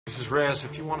Mrs. Reyes,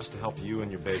 if you want us to help you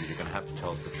and your baby, you're going to have to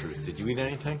tell us the truth. Did you eat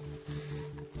anything?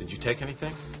 Did you take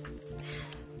anything?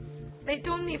 They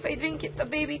told me if I drink it, the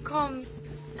baby comes.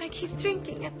 I keep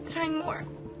drinking it, trying more.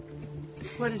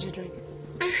 What did you drink?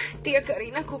 Tia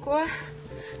Karina cocoa.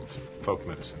 It's folk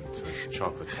medicine. It's a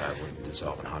chocolate tablet you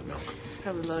dissolve in hot milk. It's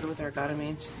probably loaded with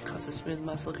ergotamines. Causes smooth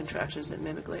muscle contractions that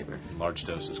mimic labor. In large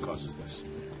doses causes this.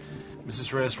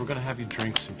 Mrs. Reyes, we're going to have you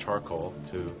drink some charcoal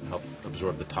to help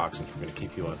absorb the toxins. We're going to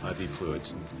keep you on IV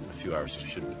fluids. In a few hours, you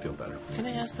should feel better. Can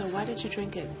I ask, though, why did you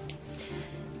drink it?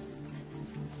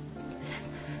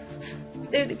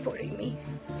 They're deporting me.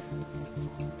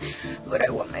 But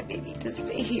I want my baby to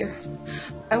stay here.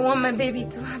 I want my baby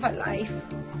to have a life.